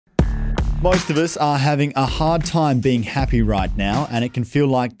Most of us are having a hard time being happy right now, and it can feel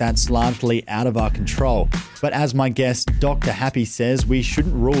like that's largely out of our control. But as my guest, Dr. Happy, says, we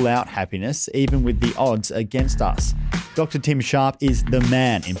shouldn't rule out happiness, even with the odds against us. Dr. Tim Sharp is the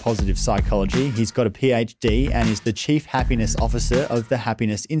man in positive psychology. He's got a PhD and is the Chief Happiness Officer of the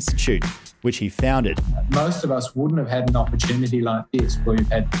Happiness Institute, which he founded. Most of us wouldn't have had an opportunity like this, where we've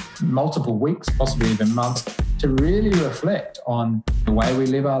had multiple weeks, possibly even months, to really reflect on the way we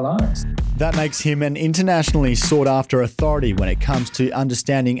live our lives. That makes him an internationally sought-after authority when it comes to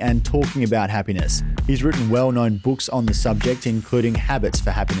understanding and talking about happiness. He's written well-known books on the subject, including Habits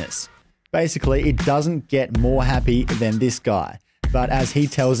for Happiness. Basically, it doesn't get more happy than this guy. But as he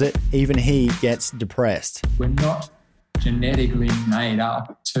tells it, even he gets depressed. We're not genetically made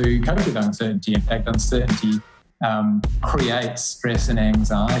up to cope with uncertainty. In fact, uncertainty creates stress and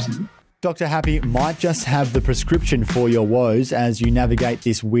anxiety. Dr. Happy might just have the prescription for your woes as you navigate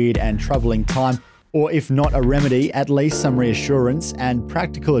this weird and troubling time, or if not a remedy, at least some reassurance and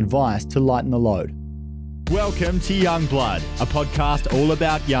practical advice to lighten the load. Welcome to Young Blood, a podcast all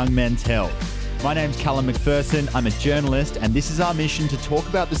about young men's health. My name's Callum McPherson, I'm a journalist, and this is our mission to talk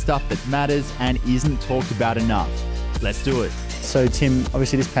about the stuff that matters and isn't talked about enough. Let's do it. So Tim,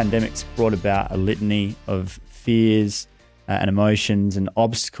 obviously this pandemic's brought about a litany of fears and emotions and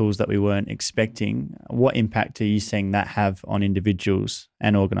obstacles that we weren't expecting. What impact are you seeing that have on individuals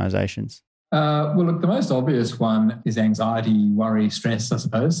and organisations? Well, look, the most obvious one is anxiety, worry, stress, I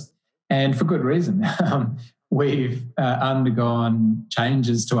suppose, and for good reason. We've undergone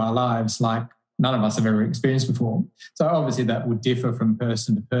changes to our lives like none of us have ever experienced before. So obviously that would differ from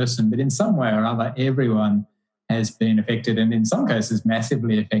person to person, but in some way or other, everyone has been affected, and in some cases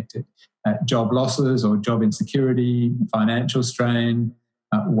massively affected. Job losses or job insecurity, financial strain,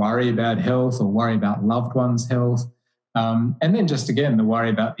 worry about health or worry about loved ones' health, and then just again the worry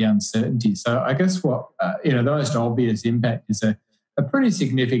about the uncertainty. So I guess what the most obvious impact is a pretty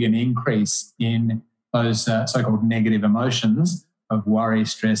significant increase in those so-called negative emotions of worry,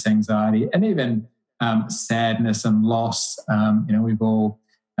 stress, anxiety, and even sadness and loss. We've all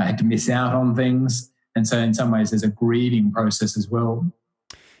had to miss out on things, and so in some ways there's a grieving process as well.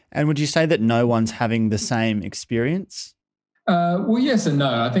 And would you say that no one's having the same experience? Well, yes and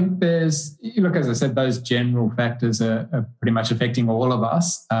no. I think as I said, those general factors are pretty much affecting all of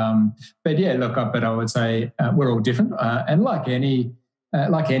us. But I would say we're all different. And like any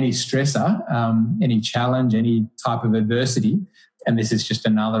stressor, any challenge, any type of adversity, and this is just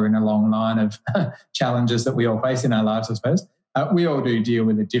another in a long line of challenges that we all face in our lives, I suppose, we all do deal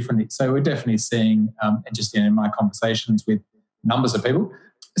with it differently. So we're definitely seeing, just in my conversations with numbers of people,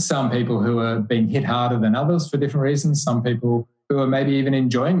 some people who are being hit harder than others for different reasons, some people who are maybe even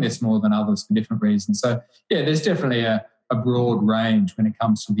enjoying this more than others for different reasons. So, yeah, there's definitely a broad range when it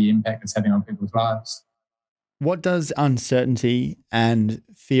comes to the impact it's having on people's lives. What does uncertainty and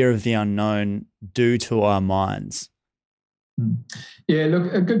fear of the unknown do to our minds? Yeah,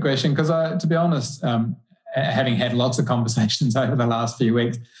 look, a good question, because to be honest, having had lots of conversations over the last few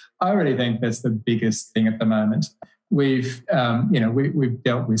weeks, I really think that's the biggest thing at the moment. We've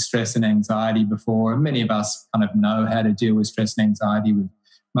dealt with stress and anxiety before, and many of us kind of know how to deal with stress and anxiety.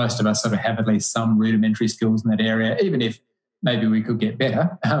 Most of us sort of have at least some rudimentary skills in that area, even if maybe we could get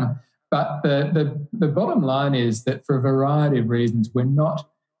better. But the bottom line is that for a variety of reasons, we're not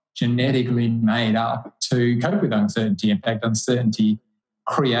genetically made up to cope with uncertainty. In fact, uncertainty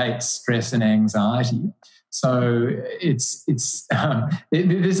creates stress and anxiety. So this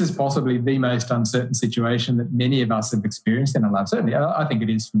is possibly the most uncertain situation that many of us have experienced in our lives. Certainly, I think it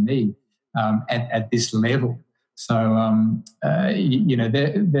is for me at this level. So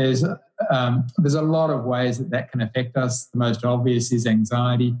there's a lot of ways that can affect us. The most obvious is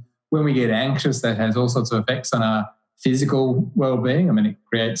anxiety. When we get anxious, that has all sorts of effects on our physical well-being. I mean, it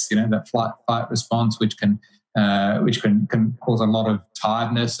creates that flight response, which can cause a lot of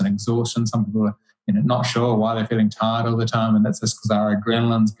tiredness and exhaustion. Some people are not sure why they're feeling tired all the time, and that's just because our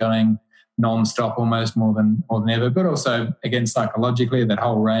adrenaline's going non-stop almost more than ever. But also, again, psychologically, that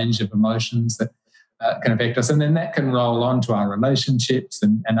whole range of emotions that can affect us, and then that can roll on to our relationships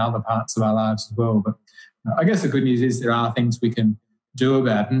and other parts of our lives as well. But I guess the good news is there are things we can do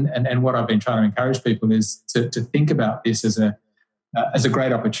about it, and what I've been trying to encourage people is to think about this as a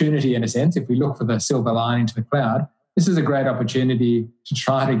great opportunity in a sense. If we look for the silver lining to the cloud, this is a great opportunity to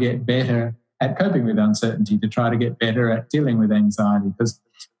try to get better at coping with uncertainty, to try to get better at dealing with anxiety. Because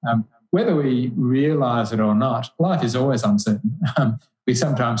whether we realise it or not, life is always uncertain. We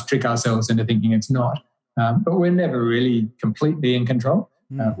sometimes trick ourselves into thinking it's not, but we're never really completely in control.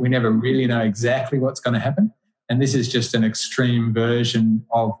 We never really know exactly what's going to happen. And this is just an extreme version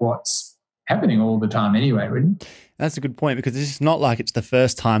of what's happening all the time anyway, really. That's a good point, because it's not like it's the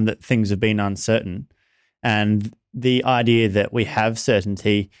first time that things have been uncertain. And the idea that we have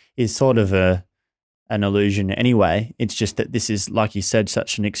certainty is sort of an illusion anyway. It's just that this is, like you said,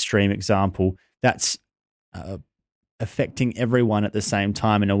 such an extreme example that's affecting everyone at the same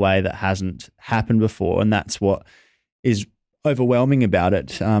time in a way that hasn't happened before. And that's what is overwhelming about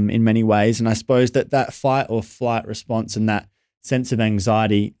it in many ways. And I suppose that fight or flight response and that sense of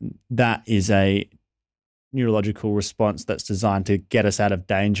anxiety, that is a neurological response that's designed to get us out of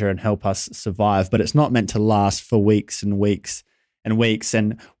danger and help us survive, but it's not meant to last for weeks and weeks and weeks.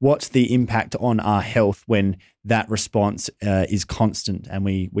 And what's the impact on our health when that response is constant and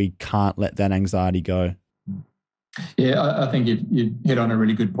we can't let that anxiety go? Yeah, I think you hit on a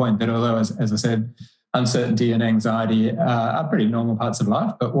really good point that although, as I said, uncertainty and anxiety are pretty normal parts of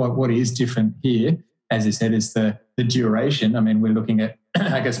life, but what is different here, as you said, is the duration. I mean, we're looking at,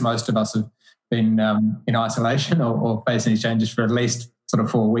 I guess most of us have been in isolation or facing these changes for at least sort of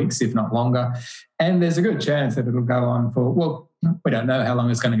 4 weeks, if not longer. And there's a good chance that it'll go on for, well, we don't know how long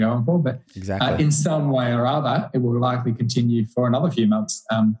it's going to go on for, but exactly. In some way or other, it will likely continue for another few months.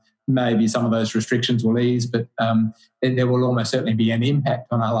 Maybe some of those restrictions will ease, but there will almost certainly be an impact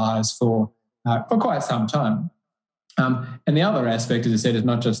on our lives for quite some time. And the other aspect, as I said, is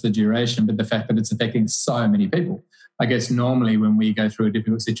not just the duration, but the fact that it's affecting so many people. I guess normally when we go through a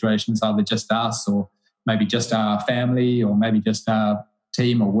difficult situation, it's either just us or maybe just our family or maybe just our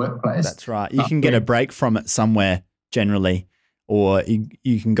team or workplace. That's right. You can get a break from it somewhere generally, or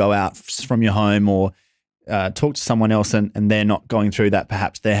you can go out from your home or talk to someone else and they're not going through that.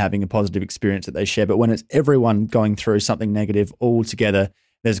 Perhaps they're having a positive experience that they share. But when it's everyone going through something negative all together,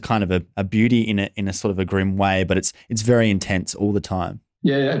 there's kind of a beauty in it in a sort of a grim way, but it's very intense all the time.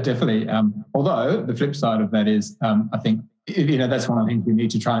 Yeah, definitely. Although the flip side of that is, I think, that's one of the things we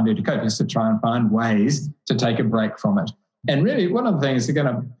need to try and do to cope, is to try and find ways to take a break from it. And really, one of the things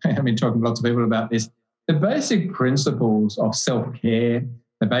I've been talking to lots of people about this, the basic principles of self-care,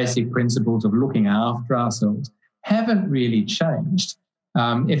 the basic principles of looking after ourselves haven't really changed.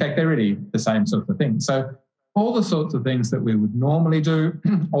 In fact, they're really the same sort of thing. So all the sorts of things that we would normally do,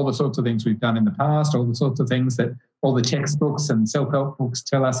 all the sorts of things we've done in the past, all the sorts of things that all the textbooks and self-help books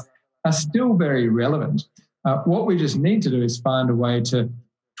tell us are still very relevant. What we just need to do is find a way to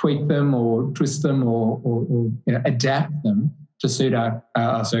tweak them or twist them or adapt them to suit our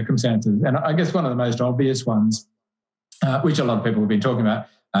circumstances. And I guess one of the most obvious ones, which a lot of people have been talking about,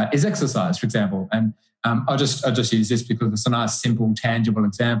 is exercise, for example. And I'll just use this because it's a nice, simple, tangible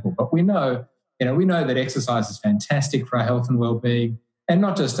example. But we know that exercise is fantastic for our health and well-being, and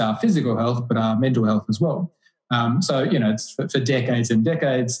not just our physical health, but our mental health as well. It's for decades and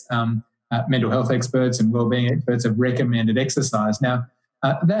decades, mental health experts and well-being experts have recommended exercise. Now,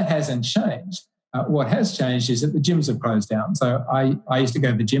 that hasn't changed. What has changed is that the gyms have closed down. So I used to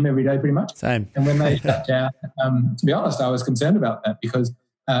go to the gym every day pretty much. Same. And when they shut down, to be honest, I was concerned about that because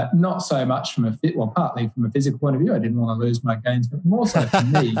not so much partly from a physical point of view, I didn't want to lose my gains, but more so for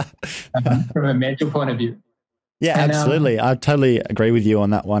me from a mental point of view. Yeah, and, absolutely. I totally agree with you on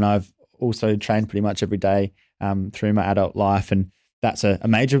that one. I've also trained pretty much every day through my adult life, and that's a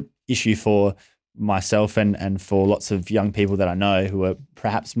major issue for myself and for lots of young people that I know who are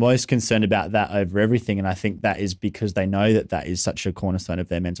perhaps most concerned about that over everything. And I think that is because they know that is such a cornerstone of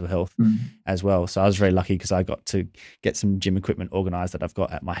their mental health as well. So I was very lucky because I got to get some gym equipment organised that I've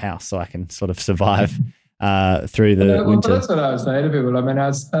got at my house so I can sort of survive through the winter. Well, that's what I would say to people. I mean,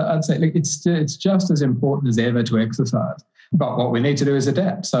 I'd say, look, it's just as important as ever to exercise. But what we need to do is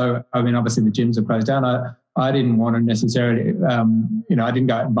adapt. So, I mean, obviously the gyms are closed down. I didn't want to necessarily, I didn't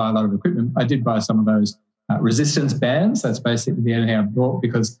go out and buy a lot of equipment. I did buy some of those resistance bands. That's basically the only thing I bought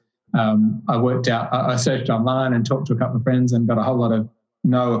because I searched online and talked to a couple of friends and got a whole lot of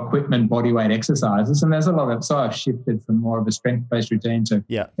no equipment bodyweight exercises. And there's a lot of, so I've shifted from more of a strength-based routine to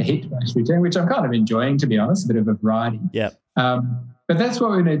a HIIT-based routine, which I'm kind of enjoying, to be honest, a bit of a variety. Yeah. But that's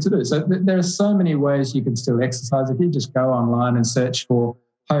what we need to do. So there are so many ways you can still exercise. If you just go online and search for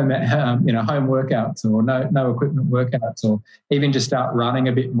home workouts or no equipment workouts, or even just start running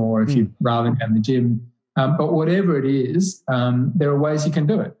a bit more if you rather than go to the gym. But whatever it is, there are ways you can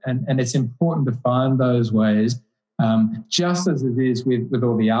do it, and it's important to find those ways, just as it is with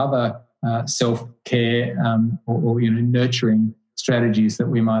all the other self-care or nurturing strategies that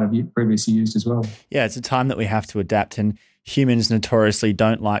we might have previously used as well. Yeah, it's a time that we have to adapt, and humans notoriously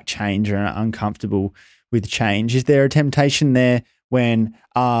don't like change and are uncomfortable with change. Is there a temptation there when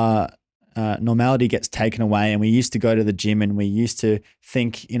our normality gets taken away and we used to go to the gym and we used to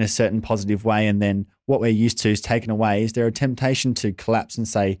think in a certain positive way, and then what we're used to is taken away, is there a temptation to collapse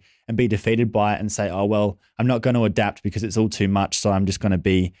and be defeated by it and say, oh, well, I'm not going to adapt because it's all too much, so I'm just going to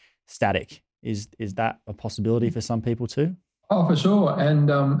be static? Is that a possibility for some people too? Oh, for sure. And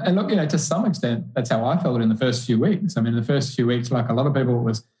look, to some extent, that's how I felt in the first few weeks. I mean, the first few weeks, like a lot of people,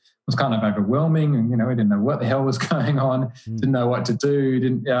 was kind of overwhelming, and we didn't know what the hell was going on, didn't know what to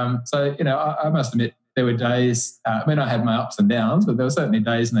do. I must admit there were days. I had my ups and downs, but there were certainly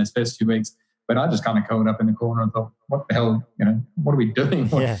days in those first few weeks when I just kind of curled up in the corner and thought, "What the hell? What are we doing?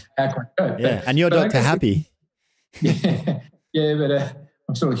 How can we go?" Yeah, and you're Dr. Happy. Yeah, but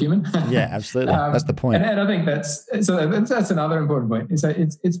I'm still a human. Yeah, absolutely. That's the point. And I think that's another important point. Is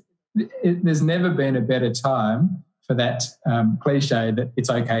that there's never been a better time for that cliche that it's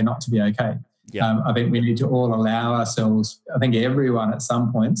okay not to be okay. Yeah. I think we need to all allow ourselves. I think everyone at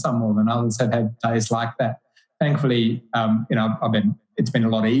some point, some more than others, have had days like that. Thankfully, it's been a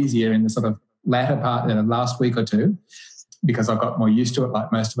lot easier in the sort of latter part of the last week or two, because I've got more used to it,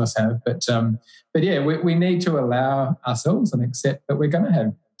 like most of us have. But yeah, we need to allow ourselves and accept that we're going to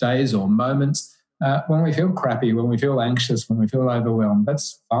have days or moments when we feel crappy, when we feel anxious, when we feel overwhelmed.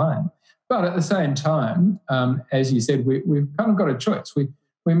 That's fine. But at the same time, as you said, we've kind of got a choice.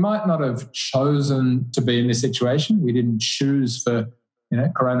 We might not have chosen to be in this situation. We didn't choose for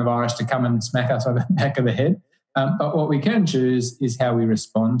coronavirus to come and smack us over the back of the head. But what we can choose is how we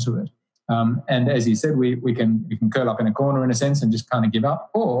respond to it. And as you said, we can curl up in a corner in a sense and just kind of give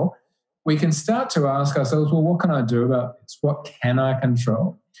up, or we can start to ask ourselves, well, what can I do about this? What can I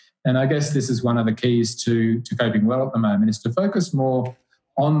control? And I guess this is one of the keys to coping well at the moment, is to focus more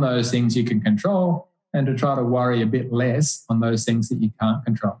on those things you can control and to try to worry a bit less on those things that you can't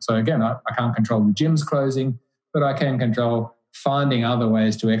control. So again, I can't control the gyms closing, but I can control finding other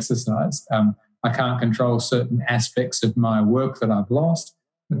ways to exercise. I can't control certain aspects of my work that I've lost,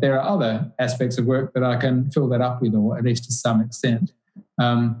 but there are other aspects of work that I can fill that up with, or at least to some extent.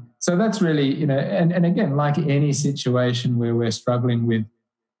 So that's really, and again, like any situation where we're struggling with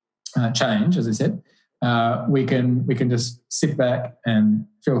change, as I said, we can just sit back and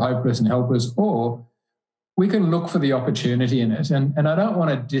feel hopeless and helpless, or we can look for the opportunity in it. And I don't want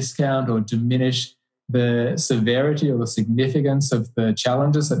to discount or diminish the severity or the significance of the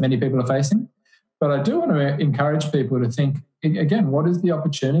challenges that many people are facing, but I do want to encourage people to think, again, what is the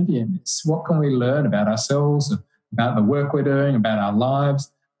opportunity in this? What can we learn about ourselves, about the work we're doing, about our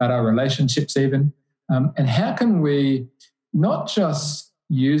lives, about our relationships even? And how can we not just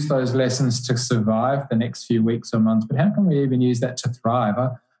use those lessons to survive the next few weeks or months, but how can we even use that to thrive?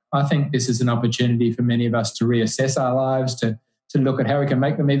 I think this is an opportunity for many of us to reassess our lives, to look at how we can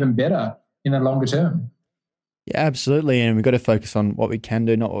make them even better in the longer term. Yeah, absolutely. And we've got to focus on what we can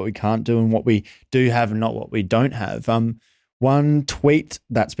do, not what we can't do, and what we do have and not what we don't have. One tweet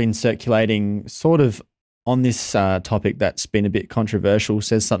that's been circulating sort of on this topic that's been a bit controversial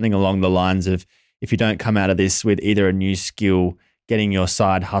says something along the lines of, if you don't come out of this with either a new skill, getting your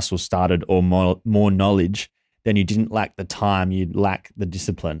side hustle started, or more knowledge, then you didn't lack the time, you lack the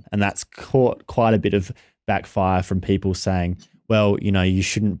discipline. And that's caught quite a bit of backfire from people saying, well, you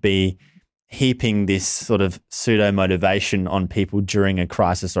shouldn't be heaping this sort of pseudo motivation on people during a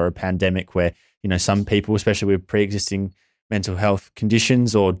crisis or a pandemic where, some people, especially with pre-existing mental health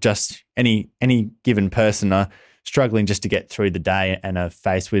conditions, or just any given person, are struggling just to get through the day and are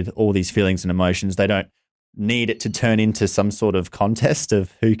faced with all these feelings and emotions. They don't need it to turn into some sort of contest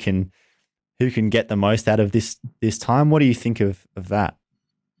of who can get the most out of this time. What do you think of that?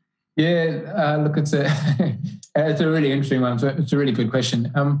 Yeah, look, it's a really interesting one. It's a really good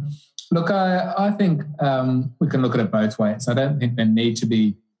question. Look, I think we can look at it both ways. I don't think they need to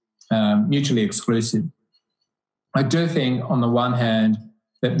be mutually exclusive. I do think, on the one hand,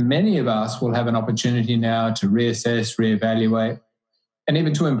 that many of us will have an opportunity now to reassess, reevaluate, and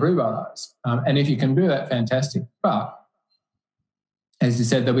even to improve our lives. And if you can do that, fantastic. But as you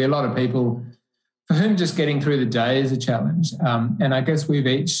said, there'll be a lot of people for whom just getting through the day is a challenge. And I guess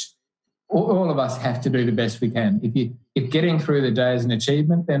all of us have to do the best we can. If getting through the day is an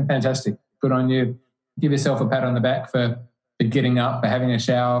achievement, then fantastic. Good on you. Give yourself a pat on the back for getting up, for having a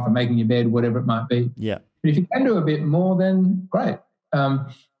shower, for making your bed, whatever it might be. Yeah. But if you can do a bit more, then great.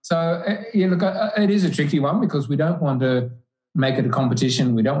 Look, it is a tricky one, because we don't want to make it a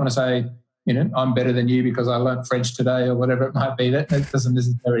competition. We don't want to say, I'm better than you because I learned French today, or whatever it might be. That doesn't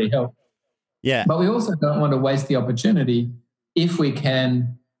necessarily help. Yeah. But we also don't want to waste the opportunity if we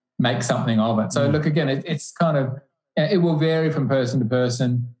can make something of it. So look, again, it's kind of, it will vary from person to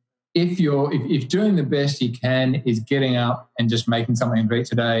person. if doing the best you can is getting up and just making something great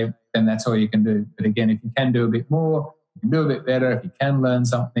today, then that's all you can do. But again, if you can do a bit more, you can do a bit better. If you can learn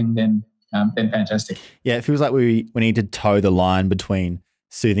something, then fantastic. Yeah, it feels like we need to toe the line between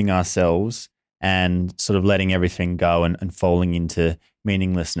soothing ourselves and sort of letting everything go and falling into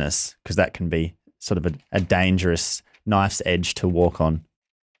meaninglessness, because that can be sort of a dangerous knife's edge to walk on.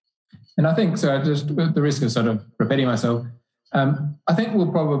 And I think, so just at the risk of sort of repeating myself, I think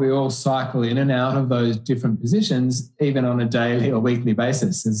we'll probably all cycle in and out of those different positions, even on a daily or weekly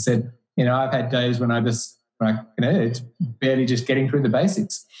basis. As I said, I've had days when it's barely just getting through the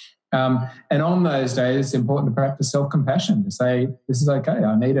basics. And on those days, it's important to practice self-compassion, to say, this is okay.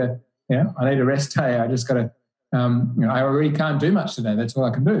 I need a rest day. I just got to, I really can't do much today. That's all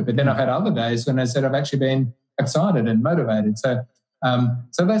I can do. But then I've had other days when I said I've actually been excited and motivated. So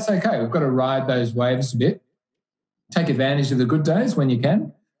that's okay. We've got to ride those waves a bit. Take advantage of the good days when you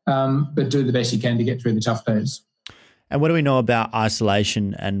can, but do the best you can to get through the tough days. And what do we know about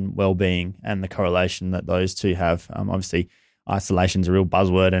isolation and well-being and the correlation that those two have? Obviously, isolation is a real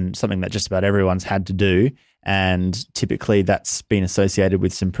buzzword and something that just about everyone's had to do. And typically that's been associated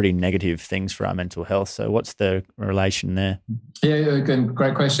with some pretty negative things for our mental health. So what's the relation there? Yeah,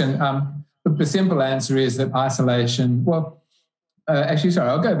 great question. The simple answer is that isolation,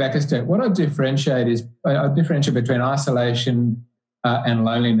 I'll go back a step. What I differentiate between isolation and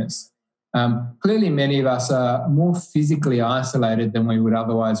loneliness. Clearly, many of us are more physically isolated than we would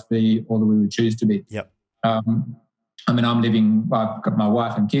otherwise be or that we would choose to be. Yep. I've got my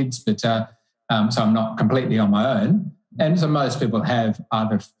wife and kids, but so I'm not completely on my own. And so most people have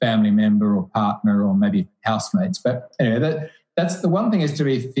either family member or partner or maybe housemates. But anyway, that's the one thing, is to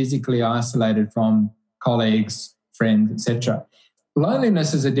be physically isolated from colleagues, friends, etc.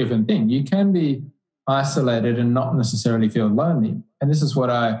 Loneliness is a different thing. You can be isolated and not necessarily feel lonely. And this is what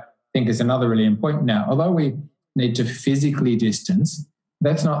I think is another really important now. Although we need to physically distance,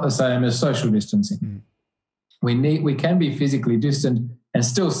 that's not the same as social distancing. Mm. We can be physically distant and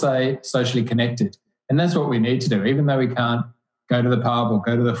still stay socially connected. And that's what we need to do. Even though we can't go to the pub or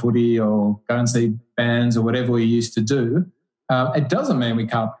go to the footy or go and see bands or whatever we used to do, it doesn't mean we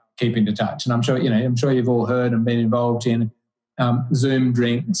can't keep in touch. And I'm sure you've all heard and been involved in Zoom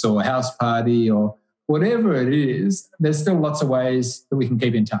drinks or house party or whatever it is. There's still lots of ways that we can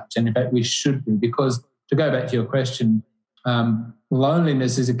keep in touch. And in fact, we should be, because to go back to your question,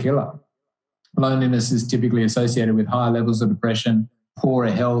 loneliness is a killer. Loneliness is typically associated with high levels of depression,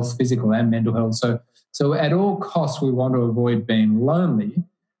 poorer health, physical and mental health. So at all costs, we want to avoid being lonely,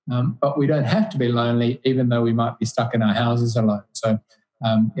 but we don't have to be lonely, even though we might be stuck in our houses alone. So,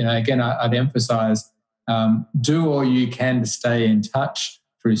 again, I'd emphasize, do all you can to stay in touch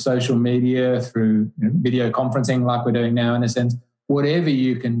through social media, through video conferencing like we're doing now, in a sense. Whatever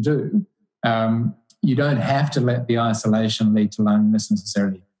you can do, you don't have to let the isolation lead to loneliness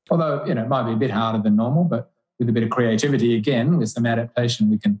necessarily. Although, it might be a bit harder than normal, but with a bit of creativity, again, with some adaptation,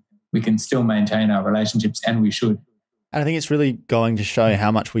 we can still maintain our relationships, and we should. And I think it's really going to show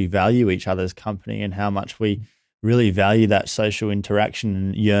how much we value each other's company and how much we really value that social interaction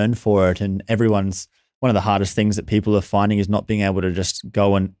and yearn for it. And one of the hardest things that people are finding is not being able to just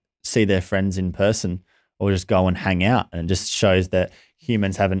go and see their friends in person or just go and hang out. And it just shows that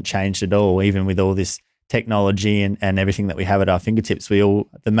humans haven't changed at all, even with all this technology and everything that we have at our fingertips. The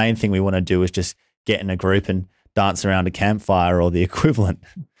main thing we want to do is just get in a group and dance around a campfire or the equivalent.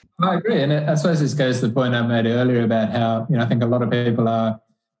 I agree. And I suppose this goes to the point I made earlier about how, I think a lot of people are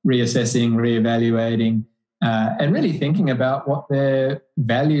reassessing, reevaluating, and really thinking about what their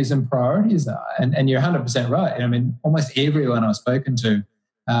values and priorities are. And you're 100% right. Almost everyone I've spoken to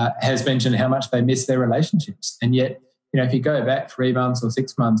has mentioned how much they miss their relationships. And yet, if you go back 3 months or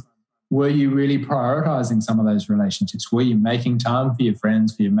 6 months, were you really prioritizing some of those relationships? Were you making time for your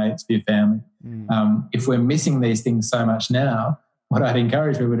friends, for your mates, for your family? If we're missing these things so much now, what I'd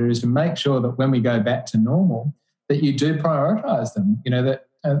encourage people to do is to make sure that when we go back to normal, that you do prioritize them. That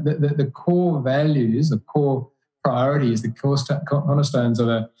the core values, the core priorities, the cornerstones of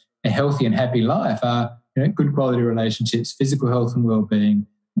a healthy and happy life are good quality relationships, physical health and well-being,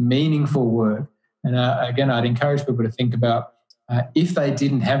 meaningful work. And again, I'd encourage people to think about if they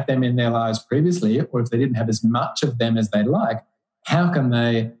didn't have them in their lives previously, or if they didn't have as much of them as they'd like, how can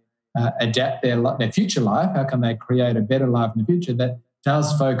they adapt their future life? How can they create a better life in the future that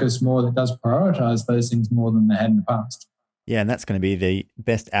does focus more, that does prioritize those things more than they had in the past? Yeah, and that's going to be the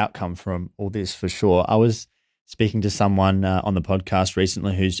best outcome from all this for sure. I was speaking to someone on the podcast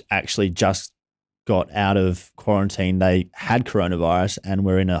recently who's actually just got out of quarantine. They had coronavirus and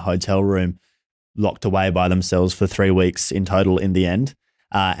were in a hotel room locked away by themselves for 3 weeks in total in the end.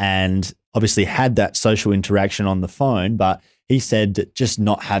 and obviously had that social interaction on the phone. But he said that just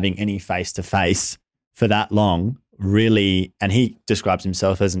not having any face-to-face for that long really, and he describes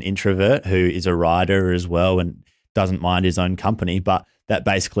himself as an introvert who is a writer as well and doesn't mind his own company, but that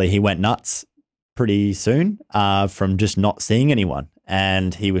basically he went nuts pretty soon from just not seeing anyone.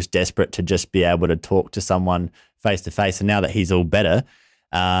 And he was desperate to just be able to talk to someone face to face. And now that he's all better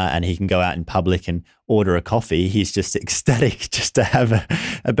and he can go out in public and order a coffee, he's just ecstatic just to have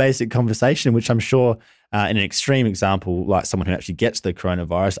a basic conversation, which I'm sure in an extreme example, like someone who actually gets the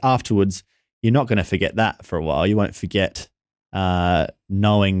coronavirus, afterwards, you're not going to forget that for a while. You won't forget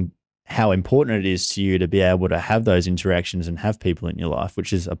knowing how important it is to you to be able to have those interactions and have people in your life,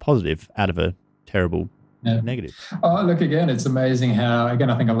 which is a positive out of a terrible negative. Oh, look, again, it's amazing how, again,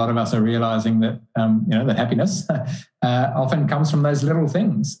 I think a lot of us are realizing that, that happiness often comes from those little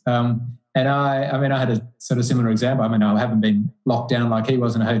things. And I had a sort of similar example. I mean, I haven't been locked down like he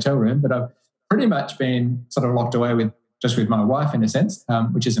was in a hotel room, but I've pretty much been sort of locked away with my wife in a sense,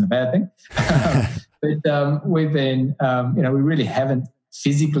 which isn't a bad thing. But we've been, we really haven't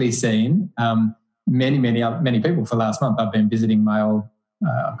physically seen many people for the last month. I've been visiting my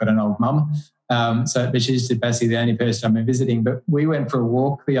I've got an old mum. But she's basically the only person I've been visiting. But we went for a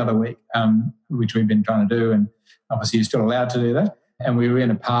walk the other week, which we've been trying to do. And obviously you're still allowed to do that. And we were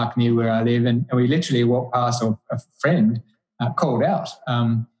in a park near where I live. And we literally walked past a friend called out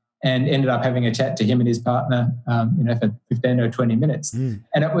and ended up having a chat to him and his partner, for 15 or 20 minutes. And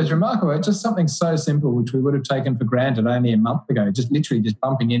it was remarkable. It's just something so simple, which we would have taken for granted only a month ago, just literally just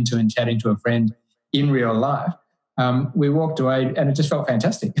bumping into and chatting to a friend in real life. We walked away and it just felt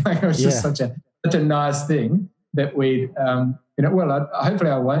fantastic. It was just such a nice thing that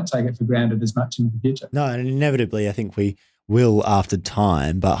hopefully I won't take it for granted as much in the future. No, and inevitably I think we will after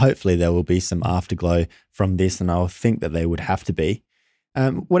time, but hopefully there will be some afterglow from this, and I'll think that there would have to be.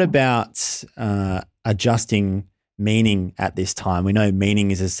 What about adjusting meaning at this time? We know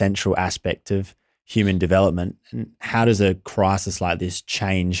meaning is a central aspect of human development. And how does a crisis like this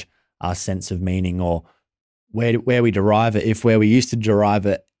change our sense of meaning, or where we derive it? If where we used to derive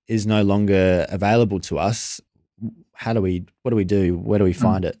it is no longer available to us, what do we do? Where do we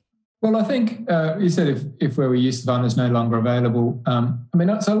find it? Well, I think you said if where we used to find it is no longer available.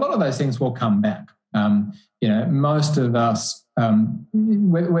 So a lot of those things will come back. Most of us,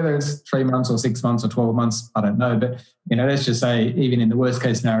 whether it's 3 months or 6 months or 12 months, I don't know. But, let's just say even in the worst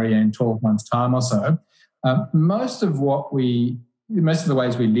case scenario in 12 months' time or so, most of the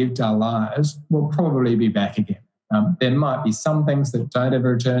ways we lived our lives will probably be back again. There might be some things that don't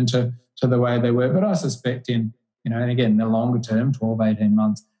ever return to the way they were, but I suspect in, and again, the longer term, 12, 18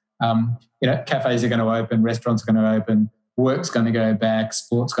 months, cafes are going to open, restaurants are going to open, work's going to go back,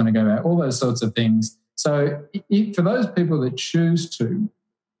 sport's going to go back, all those sorts of things. So for those people that choose to,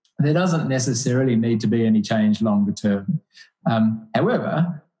 there doesn't necessarily need to be any change longer term.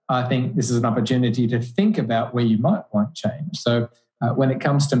 However, I think this is an opportunity to think about where you might want change. So when it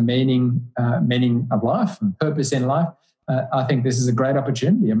comes to meaning of life and purpose in life, I think this is a great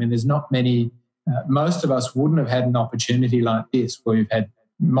opportunity. I mean, there's not many, most of us wouldn't have had an opportunity like this where we've had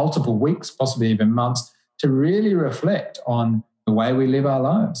multiple weeks, possibly even months, to really reflect on the way we live our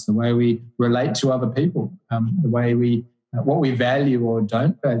lives, the way we relate to other people, the way what we value or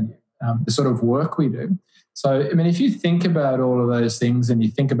don't value, the sort of work we do. So, I mean, if you think about all of those things and you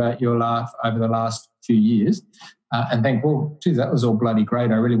think about your life over the last few years and think, well, geez, that was all bloody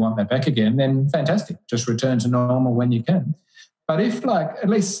great, I really want that back again, then fantastic, just return to normal when you can. But if, at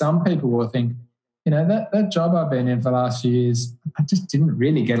least some people will think, that job I've been in for the last few years, I just didn't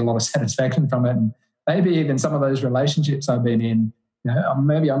really get a lot of satisfaction from it. And maybe even some of those relationships I've been in,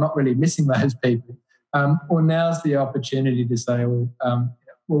 maybe I'm not really missing those people. Or now's the opportunity to say,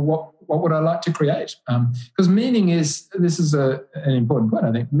 what would I like to create? Because meaning this is an important point,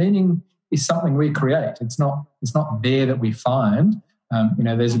 I think. Meaning is something we create. It's not there that we find.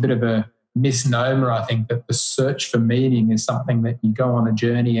 There's a bit of a misnomer, I think, that the search for meaning is something that you go on a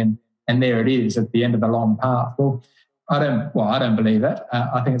journey and there it is at the end of the long path. Well, I don't believe that.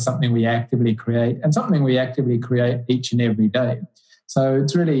 I think it's something we actively create, and something we actively create each and every day. So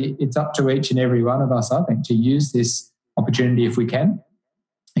it's up to each and every one of us, I think, to use this opportunity if we can.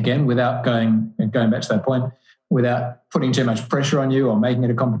 Again, without going back to that point, without putting too much pressure on you or making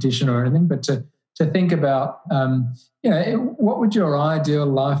it a competition or anything, but to think about, what would your ideal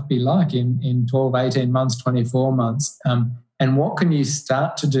life be like in 12, 18 months, 24 months? And what can you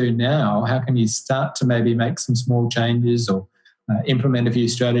start to do now? How can you start to maybe make some small changes or implement a few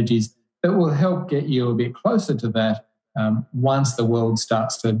strategies that will help get you a bit closer to that once the world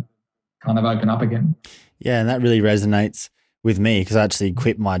starts to kind of open up again? Yeah, and that really resonates with me because I actually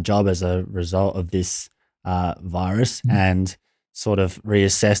quit my job as a result of this virus and sort of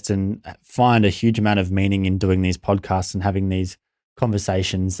reassessed and find a huge amount of meaning in doing these podcasts and having these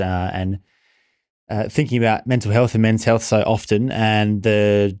conversations and thinking about mental health and men's health so often. And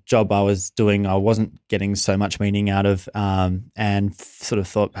the job I was doing, I wasn't getting so much meaning out of and sort of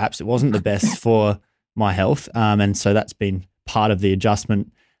thought perhaps it wasn't the best for my health. And so that's been part of the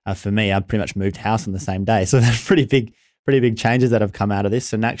adjustment for me. I pretty much moved house on the same day. So there's pretty big changes that have come out of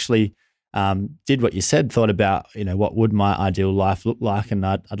this, and actually did what you said, thought about, what would my ideal life look like? And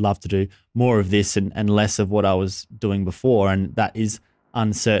I'd love to do more of this and less of what I was doing before. And that is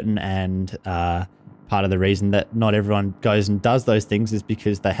uncertain, and part of the reason that not everyone goes and does those things is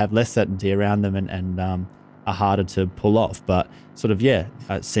because they have less certainty around them and are harder to pull off. But sort of,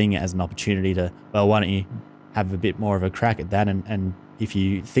 seeing it as an opportunity to, well, why don't you have a bit more of a crack at that? And if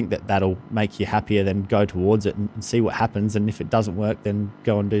you think that that'll make you happier, then go towards it and see what happens. And if it doesn't work, then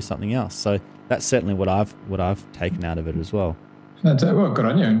go and do something else. So that's certainly what I've taken out of it as well. Well, good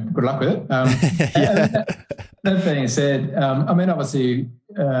on you and good luck with it. That being said, obviously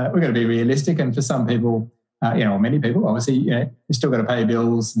we've got to be realistic, and for some people, many people, obviously, you still got to pay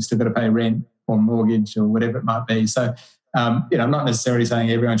bills and still got to pay rent or mortgage or whatever it might be. So, I'm not necessarily saying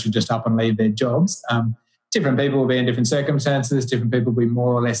everyone should just up and leave their jobs. Different people will be in different circumstances. Different people will be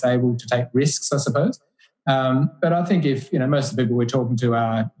more or less able to take risks, I suppose. But I think if, most of the people we're talking to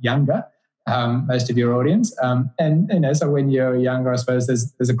are younger, most of your audience, so when you're younger, I suppose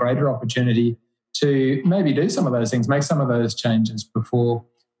there's a greater opportunity to maybe do some of those things, make some of those changes before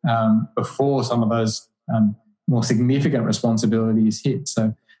some of those more significant responsibilities hit.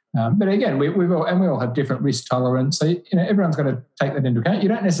 So, but again, we all have different risk tolerance. So, everyone's got to take that into account. You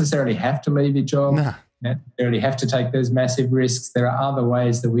don't necessarily have to leave your job. Nah. You don't necessarily have to take those massive risks. There are other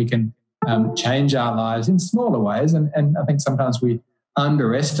ways that we can change our lives in smaller ways. And I think sometimes we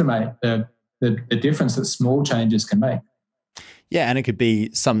underestimate the difference that small changes can make. Yeah, and it could be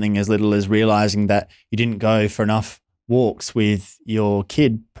something as little as realizing that you didn't go for enough walks with your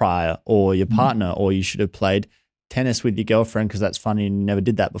kid prior, or your partner, or you should have played tennis with your girlfriend because that's fun and you never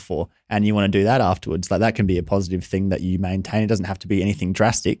did that before, and you want to do that afterwards. Like, that can be a positive thing that you maintain. It doesn't have to be anything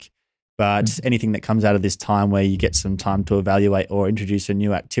drastic, but anything that comes out of this time where you get some time to evaluate or introduce a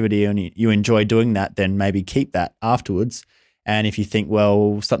new activity and you enjoy doing that, then maybe keep that afterwards. And if you think,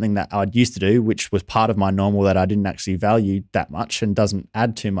 well, something that I'd used to do, which was part of my normal that I didn't actually value that much and doesn't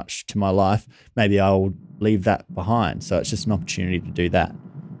add too much to my life, maybe I'll leave that behind. So it's just an opportunity to do that.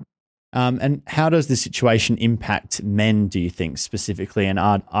 And how does the situation impact men, do you think, specifically, an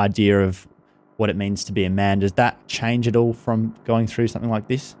idea of what it means to be a man? Does that change at all from going through something like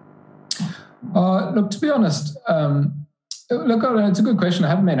this? Look, to be honest, it's a good question. I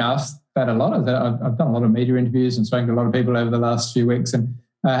haven't been asked that a lot. I've done a lot of media interviews and spoken to a lot of people over the last few weeks, and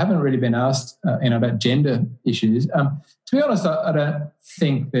I haven't really been asked about gender issues. To be honest, I don't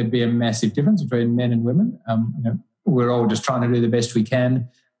think there'd be a massive difference between men and women. We're all just trying to do the best we can.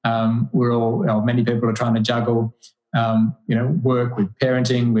 Many people are trying to juggle, work with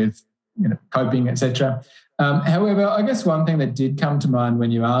parenting, with coping, etc. However, I guess one thing that did come to mind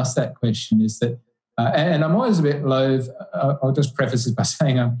when you asked that question is that, and I'm always a bit loath. I'll just preface this by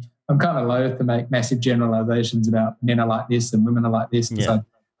saying I'm kind of loath to make massive generalizations about men are like this and women are like this, because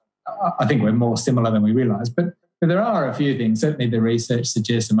I think we're more similar than we realise. But there are a few things. Certainly, the research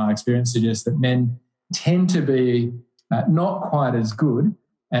suggests, and my experience suggests, that men tend to be not quite as good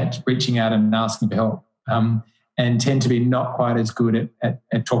at reaching out and asking for help, and tend to be not quite as good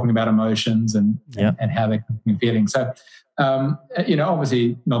at talking about emotions and how they're feeling. So,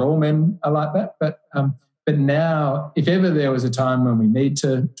 obviously not all men are like that, but now, if ever there was a time when we need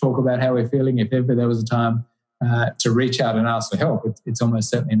to talk about how we're feeling, if ever there was a time to reach out and ask for help, it's almost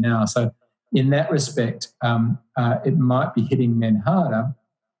certainly now. So in that respect, it might be hitting men harder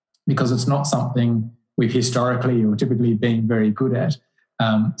because it's not something we've historically or typically been very good at.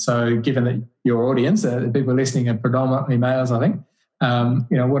 So given that your audience, the people listening, are predominantly males, I think,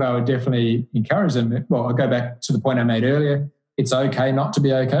 what I would definitely encourage them, well, I'll go back to the point I made earlier. It's okay not to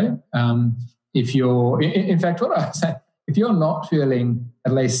be okay. If you're, in fact, what I say, if you're not feeling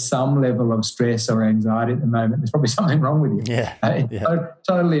at least some level of stress or anxiety at the moment, there's probably something wrong with you. It's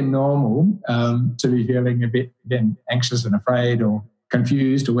totally normal to be feeling a bit, again, anxious and afraid or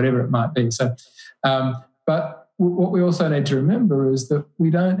confused or whatever it might be. So, but what we also need to remember is that we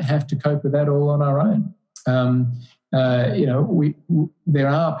don't have to cope with that all on our own. There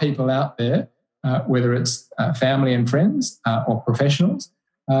are people out there, whether it's family and friends or professionals,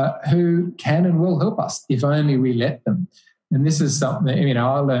 who can and will help us if only we let them. And this is something,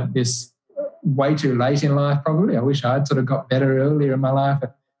 I learned this way too late in life, probably. I wish I'd sort of got better earlier in my life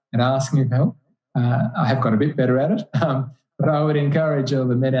at asking for help. I have got a bit better at it. But I would encourage all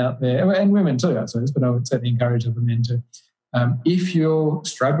the men out there, and women too, I suppose, but I would certainly encourage all the men to, if you're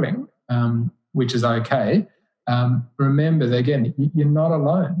struggling, which is okay, remember that, again, you're not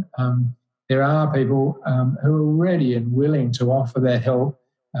alone. There are people who are ready and willing to offer that help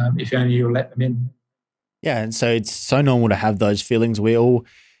if only you'll let them in. Yeah, and so it's so normal to have those feelings. We all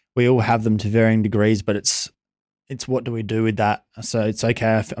have them to varying degrees, but it's what do we do with that? So it's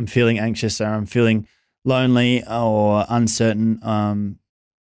okay if I'm feeling anxious or I'm feeling lonely or uncertain,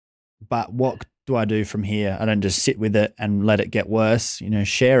 but what do I do from here? I don't just sit with it and let it get worse.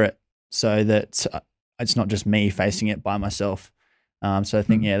 Share it so that it's not just me facing it by myself. So I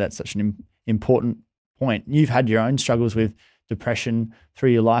think, that's such an important point. You've had your own struggles with depression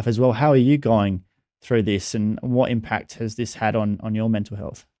through your life as well. How are you going through this, and what impact has this had on your mental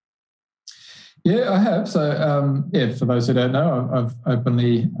health? Yeah, I have. So, for those who don't know, I've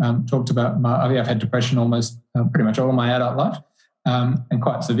openly talked about I've had depression almost pretty much all my adult life, and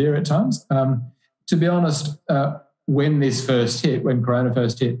quite severe at times. To be honest, when Corona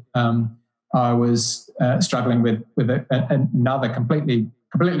first hit, I was struggling with another completely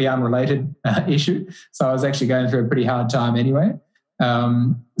unrelated issue. So I was actually going through a pretty hard time anyway.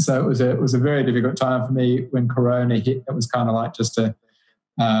 So it was a very difficult time for me when Corona hit. It was kind of like just it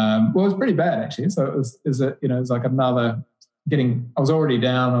was pretty bad actually. So it was like another I was already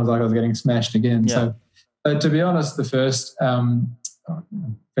down. I was getting smashed again. Yeah. So to be honest, the first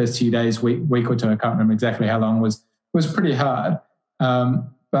few days, week or two, I can't remember exactly how long, was pretty hard.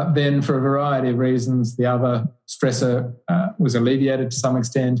 But then for a variety of reasons, the other stressor was alleviated to some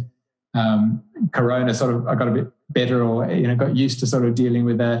extent. Corona I got a bit better, or got used to sort of dealing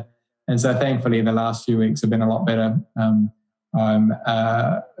with that. And so thankfully the last few weeks have been a lot better. I'm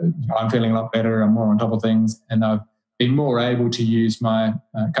feeling a lot better. I'm more on top of things, and I've been more able to use my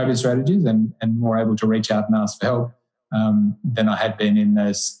coping strategies and more able to reach out and ask for help than I had been in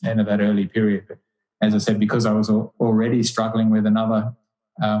that early period. But as I said, because I was already struggling with another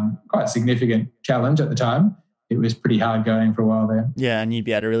quite significant challenge at the time, it was pretty hard going for a while there. Yeah, and you'd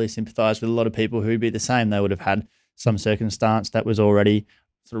be able to really sympathise with a lot of people who'd be the same. They would have had some circumstance that was already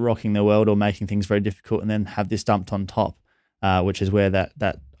sort of rocking their world or making things very difficult, and then have this dumped on top, which is where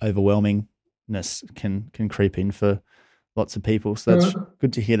that overwhelmingness can creep in for lots of people. So that's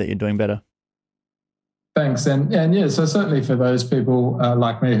good to hear that you're doing better. Thanks. And yeah, so certainly for those people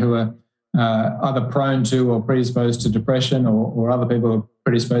like me who are either prone to or predisposed to depression, or other people who are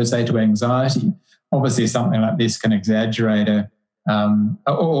predisposed, say, to anxiety, obviously something like this can exaggerate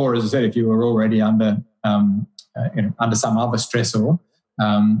or as I said, if you were already under some other stressor,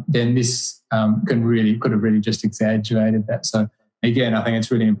 then this could have really just exaggerated that. So again, I think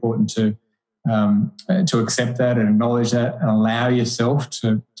it's really important to accept that and acknowledge that and allow yourself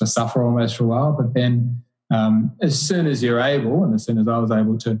to suffer almost for a while. But then as soon as you're able, and as soon as I was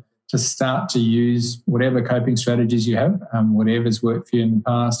able to start to use whatever coping strategies you have, whatever's worked for you in the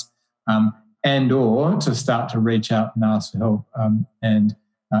past, and or to start to reach out and ask for help.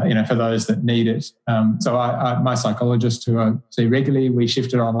 For those that need it. So my psychologist, who I see regularly, we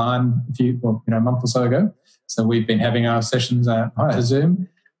shifted online a month or so ago. So we've been having our sessions via Zoom,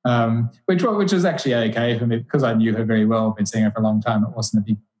 which was actually okay for me because I knew her very well. I've been seeing her for a long time. It wasn't a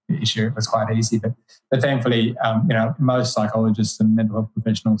big issue. It was quite easy. But thankfully, most psychologists and mental health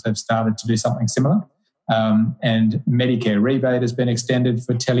professionals have started to do something similar. And Medicare rebate has been extended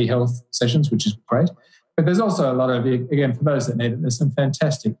for telehealth sessions, which is great. But there's also a lot of, again, for those that need it, there's some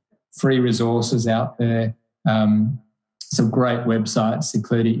fantastic free resources out there, some great websites,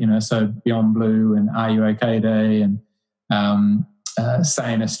 including, so Beyond Blue and Are You OK Day and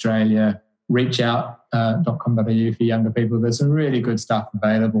Sane Australia, reachout.com.au for younger people. There's some really good stuff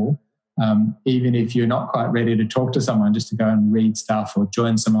available, even if you're not quite ready to talk to someone, just to go and read stuff or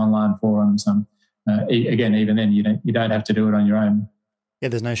join some online forums. Again, even then, you don't have to do it on your own. Yeah,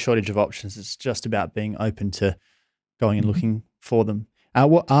 there's no shortage of options. It's just about being open to going and looking for them.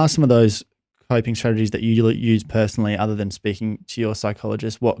 What are some of those coping strategies that you use personally, other than speaking to your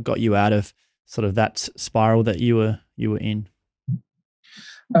psychologist? What got you out of sort of that spiral that you were in?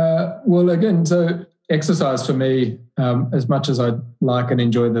 Well, again, so exercise for me, as much as I like and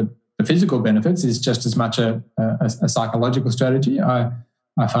enjoy the physical benefits, is just as much a psychological strategy. I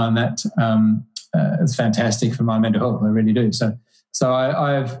find that it's fantastic for my mental health. I really do. So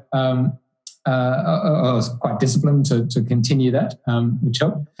I was quite disciplined to continue that, which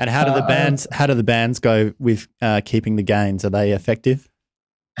helped. And how do the bands go with keeping the gains? Are they effective?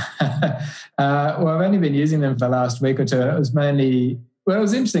 Well, I've only been using them for the last week or two. It was mainly Well, it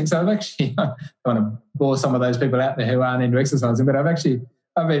was interesting. So I've actually, I don't want to bore some of those people out there who aren't into exercising, but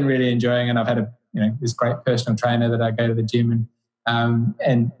I've been really enjoying it. I've had this great personal trainer that I go to the gym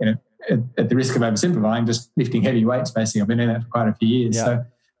and at the risk of oversimplifying, just lifting heavy weights, basically. I've been doing that for quite a few years. Yeah.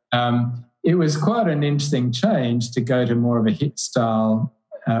 So it was quite an interesting change to go to more of a HIIT style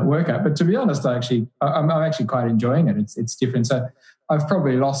workout. But to be honest, I'm actually quite enjoying it. It's different. So I've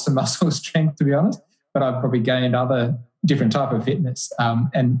probably lost some muscle strength, to be honest, but I've probably gained other different type of fitness.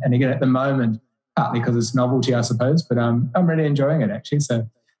 And again, at the moment, partly because it's novelty, I suppose, but I'm really enjoying it, actually. So,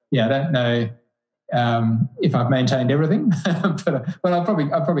 yeah, I don't know if I've maintained everything, but I've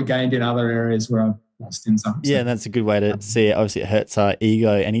probably gained in other areas where I've lost in some. Yeah, that's a good way to see it. Obviously, it hurts our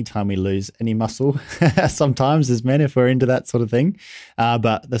ego anytime we lose any muscle. Sometimes as men, if we're into that sort of thing.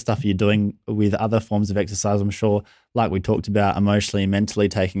 But the stuff you're doing with other forms of exercise, I'm sure, like we talked about, emotionally, mentally,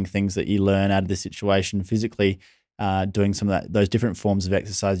 taking things that you learn out of the situation, physically, doing some of those different forms of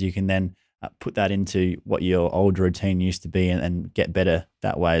exercise, you can then put that into what your old routine used to be and get better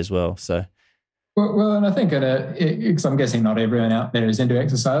that way as well. So. Well, and I think because I'm guessing not everyone out there is into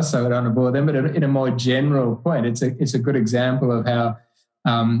exercise, so I don't want to bore them. But in a more general point, it's a good example of how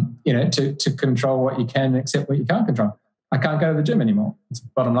to control what you can, accept what you can't control. I can't go to the gym anymore. It's the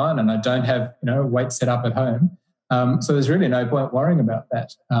bottom line, and I don't have weights set up at home, so there's really no point worrying about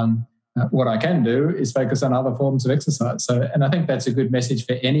that. What I can do is focus on other forms of exercise. So, and I think that's a good message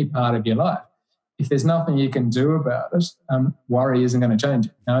for any part of your life. If there's nothing you can do about it, worry isn't going to change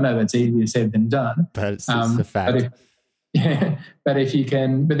it. Now, I know that's easier said than done. But it's a fact. But if you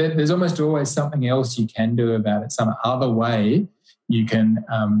can, but there's almost always something else you can do about it, some other way you can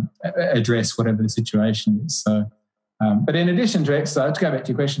address whatever the situation is. So, but in addition to exercise, to go back to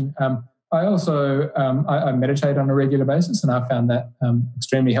your question, I also I meditate on a regular basis, and I found that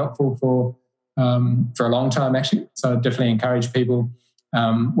extremely helpful for a long time, actually. So I definitely encourage people.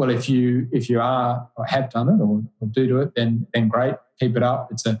 Well, if you are or have done it or do it, then great, keep it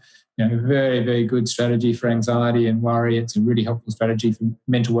up. It's a very, very good strategy for anxiety and worry. It's a really helpful strategy for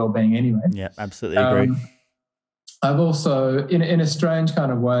mental well-being anyway. Yeah, absolutely agree. I've also, in a strange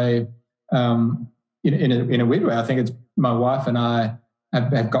kind of way, in a weird way, I think it's my wife and I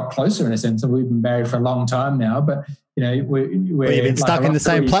have got closer in a sense. So we've been married for a long time now, but you've been stuck in the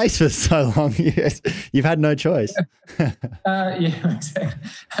same place for so long. You've had no choice. Yeah, exactly.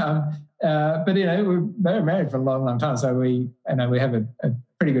 But we've been married for a long, long time, so we have a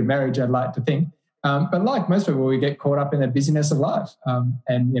pretty good marriage, I'd like to think. But like most people, we get caught up in the busyness of life.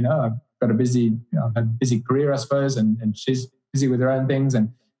 And I've got I've had a busy career, I suppose, and she's busy with her own things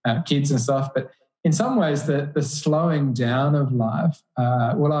and kids and stuff. But in some ways, the slowing down of life,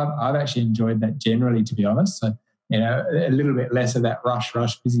 I've actually enjoyed that generally, to be honest. So, a little bit less of that rush,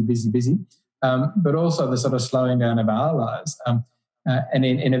 busy. But also the sort of slowing down of our lives. And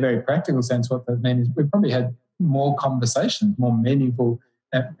in a very practical sense, what that means is we've probably had more conversations, more meaningful,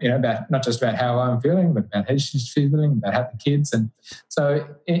 about not just about how I'm feeling, but about how she's feeling, about how the kids. And so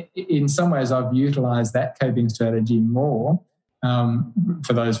in some ways, I've utilised that coping strategy more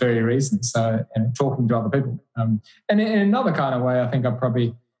for those very reasons. So, and talking to other people. And in another kind of way, I think I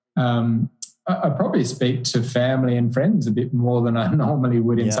probably speak to family and friends a bit more than I normally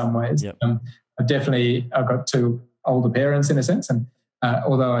would in some ways. Yep. I've got two older parents in a sense, and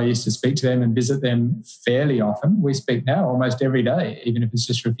although I used to speak to them and visit them fairly often, we speak now almost every day, even if it's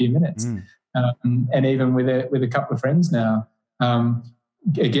just for a few minutes. And even with a couple of friends now,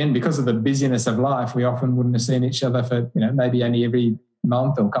 again, because of the busyness of life, we often wouldn't have seen each other for maybe only every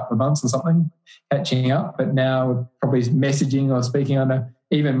month or a couple of months or something, catching up. But now we're probably messaging or speaking on a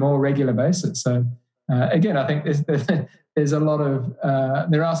even more regular basis. So again, I think there's a lot of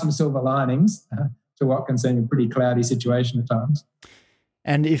there are some silver linings to what can seem a pretty cloudy situation at times.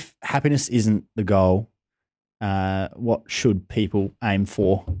 And if happiness isn't the goal, what should people aim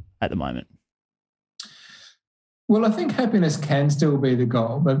for at the moment? Well, I think happiness can still be the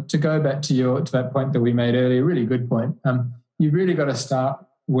goal, but to go back to that point that we made earlier, really good point. You've really got to start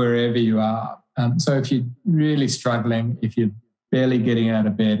wherever you are. So if you're really struggling, if you're barely getting out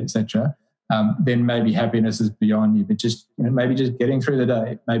of bed, etc., then maybe happiness is beyond you. But just maybe just getting through the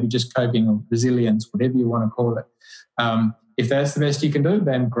day, maybe just coping or resilience, whatever you want to call it. If that's the best you can do,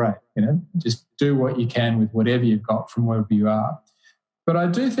 then great. Just do what you can with whatever you've got from wherever you are. But I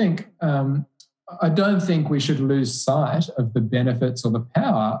do think I don't think we should lose sight of the benefits or the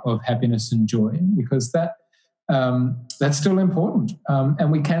power of happiness and joy, because that's still important.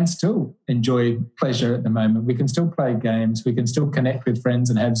 And we can still enjoy pleasure at the moment. We can still play games. We can still connect with friends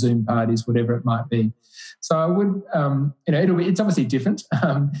and have Zoom parties, whatever it might be. So I would, it's obviously different,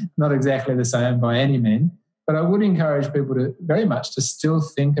 not exactly the same by any means. But I would encourage people to very much to still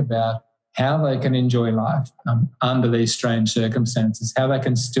think about how they can enjoy life under these strange circumstances, how they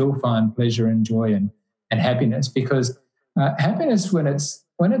can still find pleasure and joy and happiness. Because happiness, when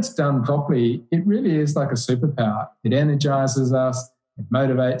it's done properly, it really is like a superpower. It energizes us, it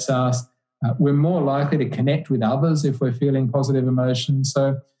motivates us. We're more likely to connect with others if we're feeling positive emotions.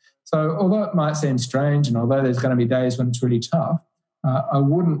 So although it might seem strange, and although there's going to be days when it's really tough, I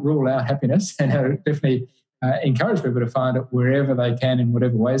wouldn't rule out happiness, and I would definitely encourage people to find it wherever they can, in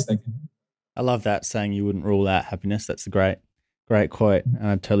whatever ways they can. I love that saying, you wouldn't rule out happiness. That's a great quote.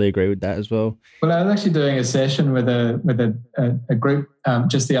 I totally agree with that as well. Well, I was actually doing a session with a group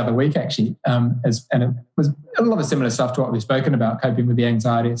just the other week, actually, and it was a lot of similar stuff to what we've spoken about, coping with the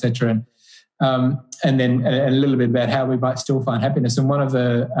anxiety, etc. And then a little bit about how we might still find happiness. And one of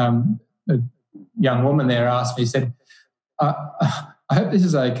the young woman there asked me, said, I hope this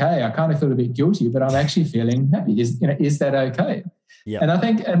is okay. I kind of feel a bit guilty, but I'm actually feeling happy. Is that okay? Yep. And I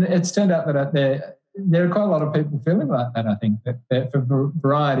think, and it's turned out that there are quite a lot of people feeling like that. I think that for a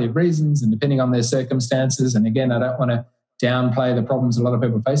variety of reasons and depending on their circumstances. And again, I don't want to downplay the problems a lot of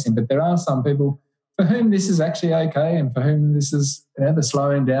people are facing, but there are some people for whom this is actually okay, and for whom this is the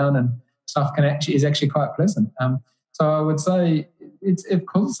slowing down and stuff is actually quite pleasant. So I would say of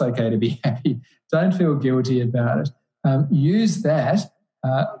course it's okay to be happy. Don't feel guilty about it. Use that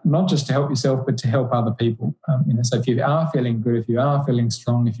not just to help yourself, but to help other people. So if you are feeling good, if you are feeling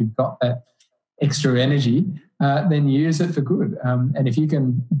strong, if you've got that extra energy, then use it for good. And if you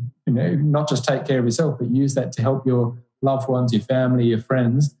can, not just take care of yourself, but use that to help your loved ones, your family, your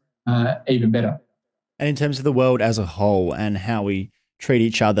friends, even better. And in terms of the world as a whole and how we treat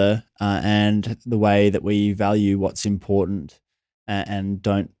each other and the way that we value what's important and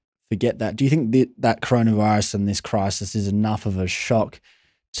don't forget that, do you think that coronavirus and this crisis is enough of a shock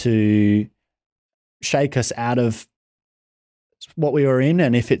to shake us out of what we were in,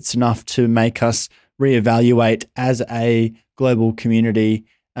 and if it's enough to make us reevaluate as a global community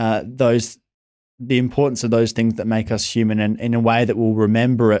the importance of those things that make us human, and in a way that we'll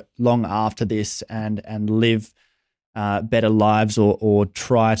remember it long after this and live better lives, or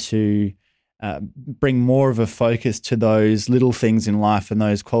try to bring more of a focus to those little things in life and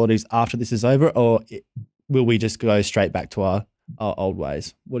those qualities after this is over? Or will we just go straight back to our old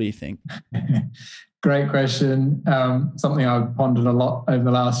ways? What do you think? Great question. Something I've pondered a lot over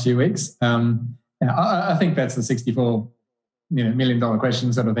the last few weeks. I think that's the $64 million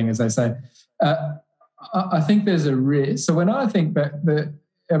question sort of thing, as they say. I think there's a risk. So when I think back,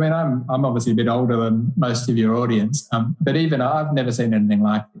 I'm obviously a bit older than most of your audience, but even I've never seen anything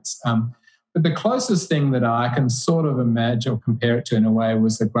like this. But the closest thing that I can sort of imagine or compare it to in a way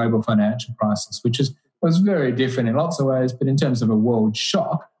was the global financial crisis, which was very different in lots of ways, but in terms of a world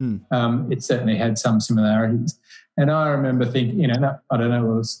shock, it certainly had some similarities. And I remember thinking, I don't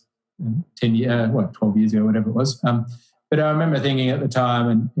know, it was 12 years ago, whatever it was. But I remember thinking at the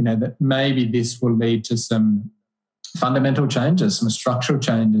time, and that maybe this will lead to some fundamental changes, some structural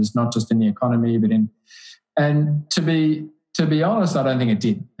changes, not just in the economy, but and to be honest, I don't think it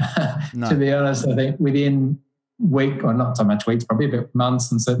did. No. To be honest, I think within week, or not so much weeks, probably, but months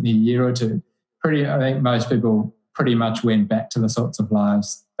and certainly a year or two, I think most people pretty much went back to the sorts of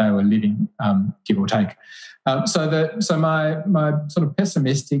lives they were living, give or take. So my sort of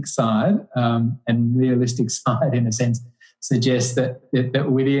pessimistic side and realistic side, in a sense, suggests that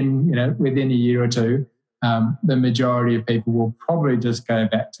within a year or two, the majority of people will probably just go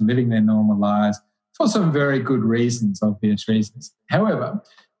back to living their normal lives for some very good reasons, obvious reasons. However,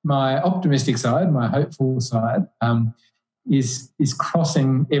 my optimistic side, my hopeful side, is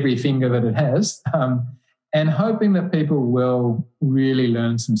crossing every finger that it has, and hoping that people will really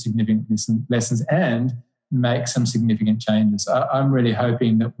learn some significant lessons and make some significant changes. I'm really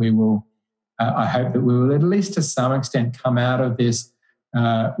hoping that we will. I hope that we will, at least to some extent, come out of this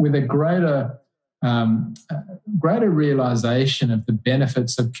with a greater realization of the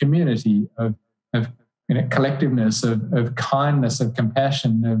benefits of community, of collectiveness, of kindness, of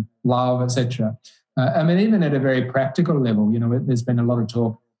compassion, of love, etc. Even at a very practical level, there's been a lot of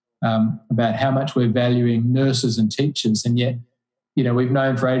talk about how much we're valuing nurses and teachers, and yet, we've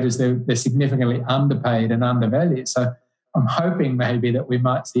known for ages they're significantly underpaid and undervalued. So I'm hoping maybe that we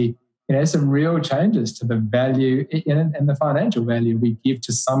might see some real changes to the value and the financial value we give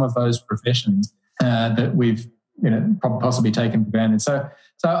to some of those professions that we've possibly taken for granted. So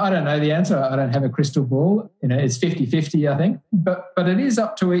I don't know the answer. I don't have a crystal ball. It's 50-50, I think. But it is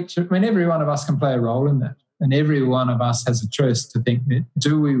up to each. Every one of us can play a role in that. And every one of us has a choice to think,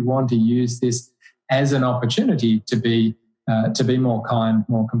 do we want to use this as an opportunity to be more kind,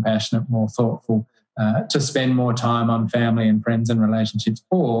 more compassionate, more thoughtful, to spend more time on family and friends and relationships,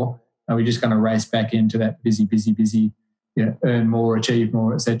 or are we just going to race back into that busy, earn more, achieve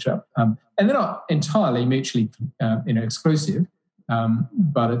more, etc.? And they're not entirely mutually exclusive,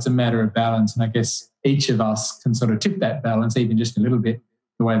 but it's a matter of balance. And I guess each of us can sort of tip that balance even just a little bit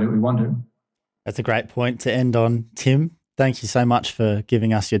the way that we want to. That's a great point to end on, Tim. Thank you so much for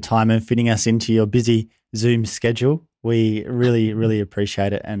giving us your time and fitting us into your busy Zoom schedule. We really, really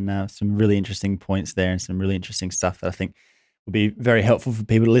appreciate it, and some really interesting points there and some really interesting stuff that I think will be very helpful for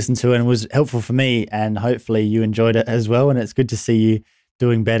people to listen to, and was helpful for me, and hopefully you enjoyed it as well. And it's good to see you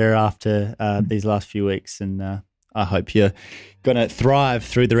doing better after these last few weeks, and I hope you're going to thrive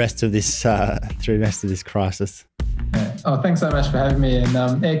through the rest of this crisis. Yeah. Oh, thanks so much for having me,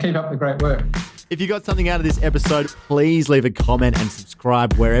 and keep up the great work. If you got something out of this episode, please leave a comment and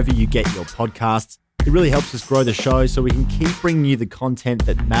subscribe wherever you get your podcasts. It really helps us grow the show so we can keep bringing you the content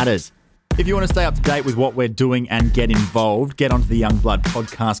that matters. If you want to stay up to date with what we're doing and get involved, get onto the Youngblood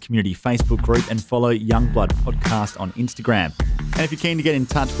Podcast Community Facebook group and follow Youngblood Podcast on Instagram. And if you're keen to get in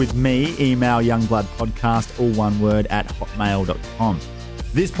touch with me, email youngbloodpodcast, all one word, @hotmail.com.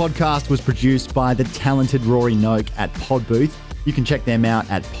 This podcast was produced by the talented Rory Noak at Podbooth. You can check them out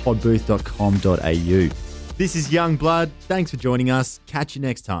at podbooth.com.au. This is Youngblood. Thanks for joining us. Catch you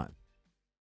next time.